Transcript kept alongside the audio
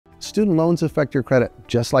Student loans affect your credit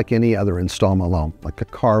just like any other installment loan, like a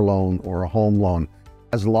car loan or a home loan,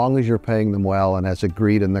 as long as you're paying them well and as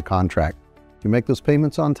agreed in the contract. You make those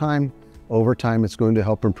payments on time, over time it's going to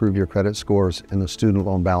help improve your credit scores and the student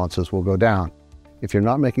loan balances will go down. If you're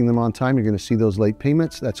not making them on time, you're going to see those late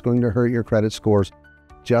payments. That's going to hurt your credit scores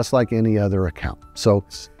just like any other account. So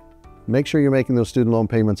make sure you're making those student loan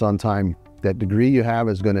payments on time. That degree you have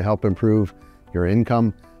is going to help improve your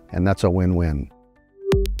income, and that's a win-win.